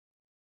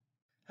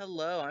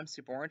Hello, I'm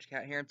Super Orange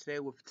Cat here, and today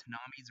with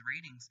Toonami's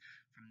ratings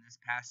from this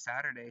past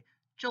Saturday,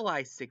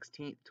 July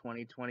 16th,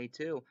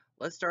 2022.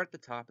 Let's start at the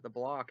top of the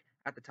block.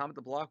 At the top of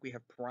the block, we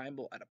have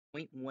Primal at a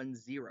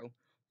 .10,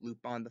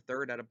 Lupin the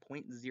Third at a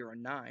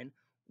 .09,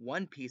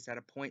 One Piece at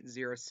a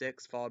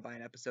 .06, followed by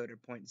an episode at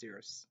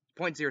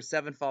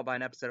 .07, followed by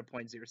an episode of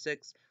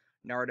 .06,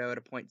 Naruto at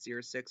a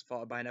 .06,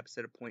 followed by an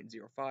episode of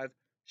 .05,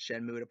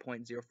 Shenmue at a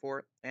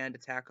 .04, and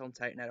Attack on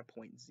Titan at a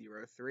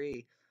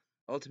 .03.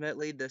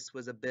 Ultimately, this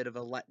was a bit of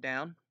a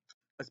letdown,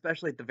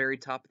 especially at the very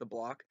top of the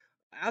block.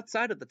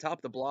 Outside of the top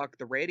of the block,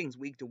 the ratings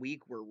week to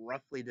week were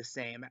roughly the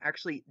same,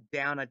 actually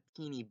down a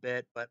teeny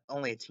bit, but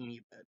only a teeny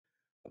bit.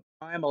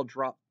 Primal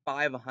dropped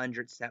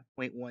 500 at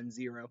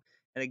 .10.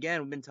 And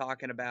again, we've been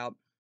talking about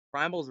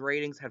Primal's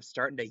ratings have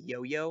started to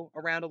yo-yo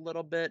around a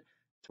little bit.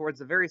 Towards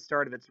the very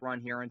start of its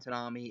run here on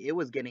Toonami, it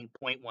was getting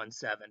 .17,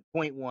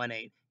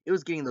 .18. It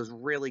was getting those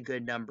really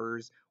good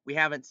numbers. We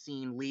haven't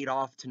seen lead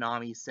off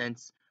Toonami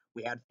since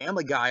we had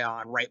Family Guy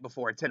on right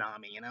before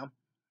Toonami.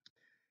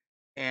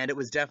 And it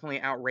was definitely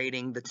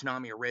outrating the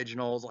Toonami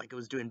originals. Like, it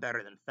was doing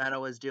better than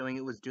Fena was doing.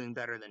 It was doing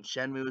better than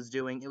Shenmue was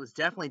doing. It was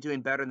definitely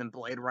doing better than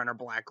Blade Runner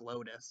Black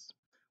Lotus.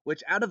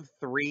 Which, out of the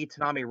three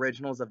Toonami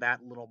originals of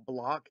that little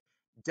block,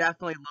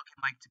 definitely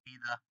looking like to be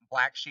the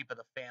black sheep of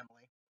the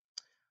family.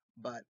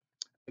 But,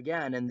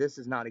 again, and this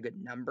is not a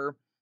good number.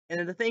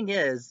 And the thing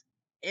is,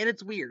 and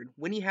it's weird,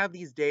 when you have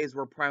these days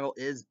where Primal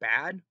is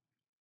bad,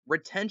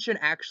 retention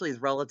actually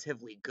is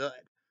relatively good.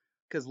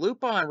 Because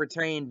Lupin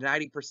retained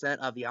 90%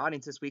 of the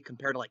audience this week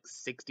compared to like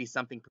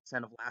 60-something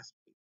percent of last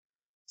week.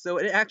 So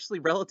it actually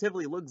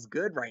relatively looks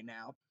good right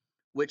now,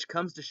 which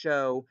comes to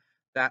show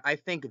that I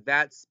think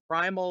that's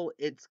Primal.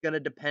 It's going to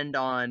depend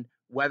on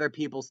whether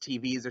people's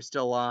TVs are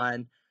still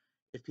on,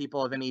 if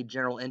people have any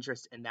general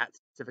interest in that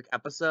specific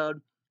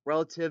episode,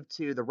 relative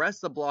to the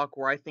rest of the block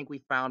where I think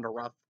we found a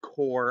rough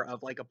core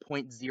of like a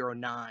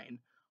 .09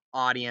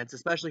 audience,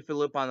 especially for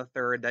Lupin the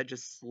Third, that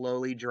just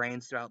slowly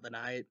drains throughout the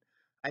night.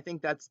 I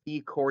think that's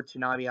the core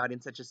Toonami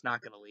audience that's just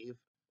not going to leave.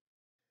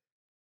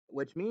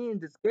 Which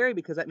means it's scary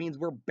because that means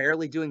we're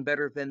barely doing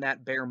better than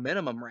that bare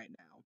minimum right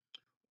now.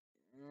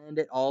 And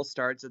it all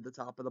starts at the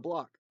top of the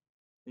block.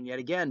 And yet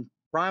again,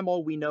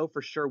 Primal, we know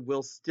for sure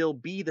will still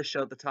be the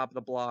show at the top of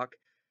the block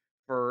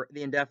for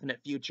the indefinite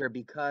future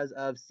because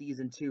of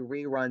season 2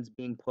 reruns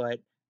being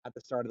put at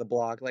the start of the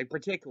block. Like,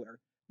 particular,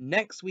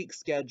 next week's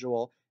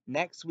schedule,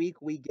 next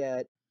week we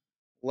get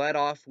let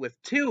off with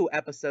 2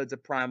 episodes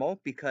of Primal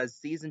because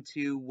season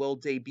 2 will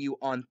debut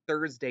on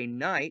Thursday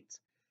night,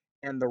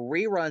 and the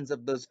reruns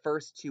of those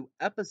first 2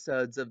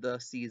 episodes of the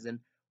season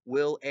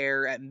will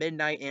air at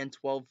midnight and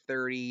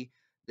 12:30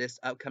 this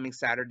upcoming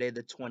Saturday,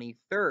 the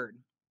 23rd.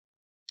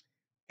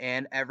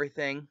 And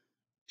everything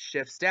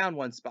shifts down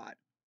one spot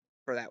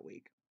for that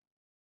week.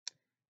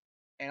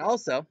 And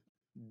also,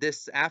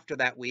 this after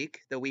that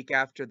week, the week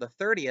after the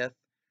 30th,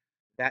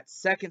 that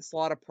second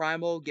slot of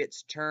Primal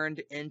gets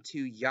turned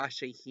into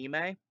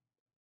Yashahime.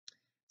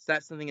 So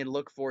that's something to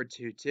look forward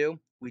to, too.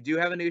 We do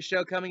have a new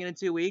show coming in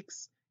 2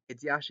 weeks.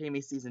 It's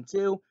Yashahime Season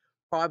 2.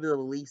 Probably the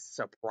least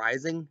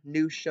surprising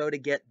new show to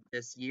get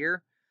this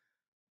year.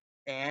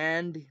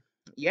 And,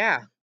 yeah.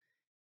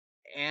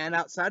 And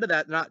outside of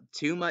that, not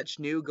too much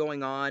new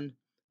going on.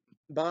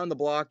 Bottom of the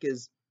block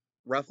is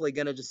roughly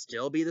going to just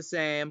still be the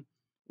same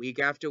week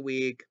after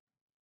week.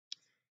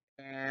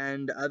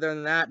 And other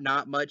than that,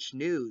 not much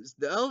news.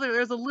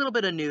 There's a little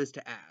bit of news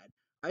to add.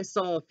 I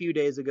saw a few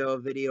days ago a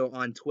video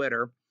on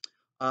Twitter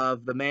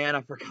of the man,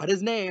 I forgot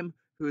his name,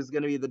 who's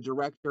going to be the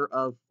director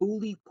of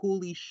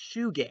FLCL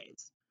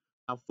Shoegaze.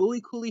 Now,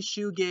 FLCL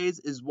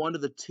Shoegaze is one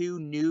of the 2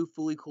 new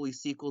FLCL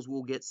sequels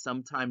we'll get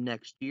sometime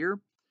next year.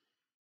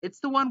 It's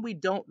the one we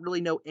don't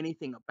really know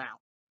anything about.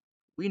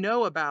 We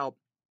know about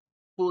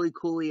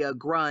FLCL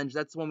Grunge.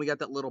 That's the one we got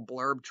that little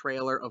blurb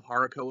trailer of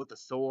Haruko with a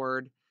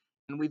sword.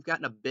 And we've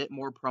gotten a bit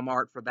more promo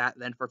art for that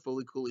than for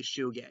FLCL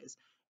Shoegaze.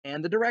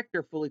 And the director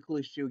of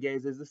FLCL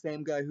Shoegaze is the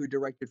same guy who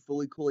directed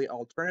FLCL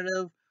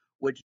Alternative,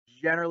 which,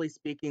 generally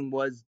speaking,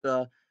 was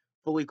the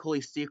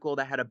FLCL sequel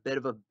that had a bit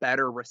of a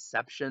better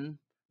reception,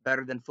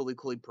 better than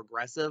FLCL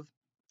Progressive.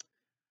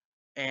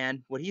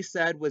 And what he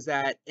said was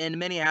that, in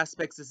many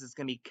aspects, this is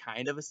going to be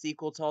kind of a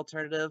sequel to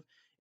Alternative.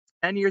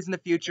 10 years in the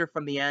future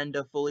from the end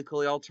of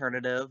FLCL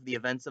Alternative, the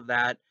events of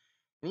that.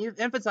 And he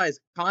emphasized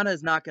Kana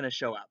is not going to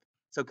show up.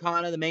 So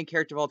Kana, the main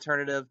character of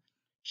Alternative,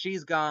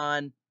 she's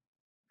gone.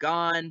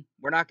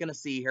 We're not going to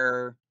see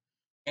her.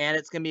 And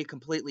it's going to be a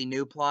completely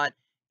new plot.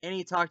 And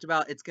he talked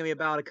about it's going to be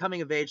about a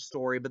coming-of-age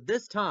story, but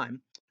this time,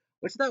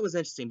 which I thought was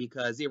interesting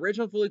because the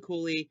original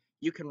FLCL,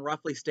 you can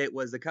roughly state,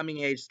 was the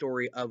coming-of-age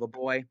story of a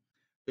boy.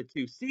 The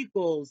 2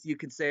 sequels, you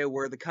could say,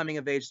 were the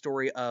coming-of-age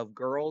story of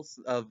girls,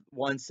 of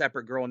one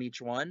separate girl in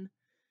each one.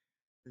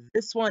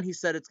 This one, he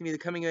said it's going to be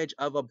the coming of age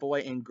of a boy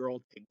and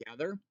girl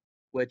together,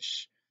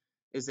 which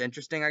is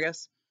interesting, I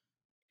guess.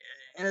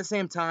 And at the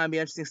same time, it'd be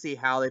interesting to see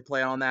how they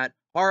play on that.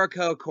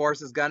 Haruko, of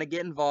course, is going to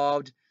get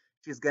involved.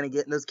 She's going to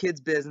get in those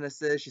kids'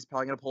 businesses. She's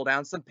probably going to pull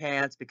down some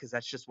pants because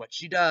that's just what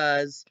she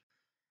does.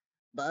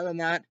 But other than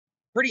that,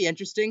 pretty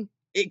interesting.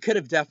 it could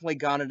have definitely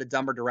gone in a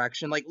dumber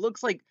direction. Like,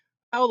 looks like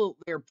how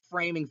they're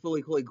framing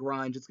Fully Cooley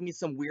Grunge. It's gonna be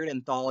some weird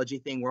anthology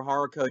thing where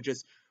Haruko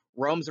just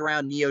roams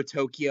around Neo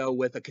Tokyo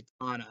with a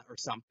katana or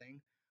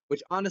something,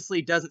 which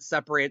honestly doesn't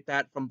separate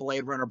that from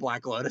Blade Runner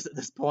Black Lotus at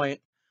this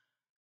point.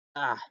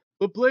 Ah,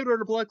 but Blade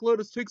Runner Black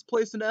Lotus takes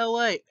place in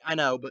LA. I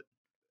know, but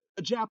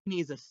a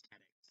Japanese aesthetics.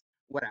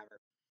 Whatever.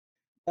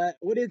 But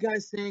what do you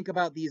guys think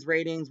about these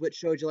ratings? Which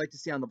shows you like to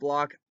see on the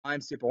block?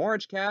 I'm Super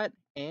Orange Cat,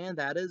 and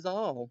that is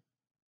all.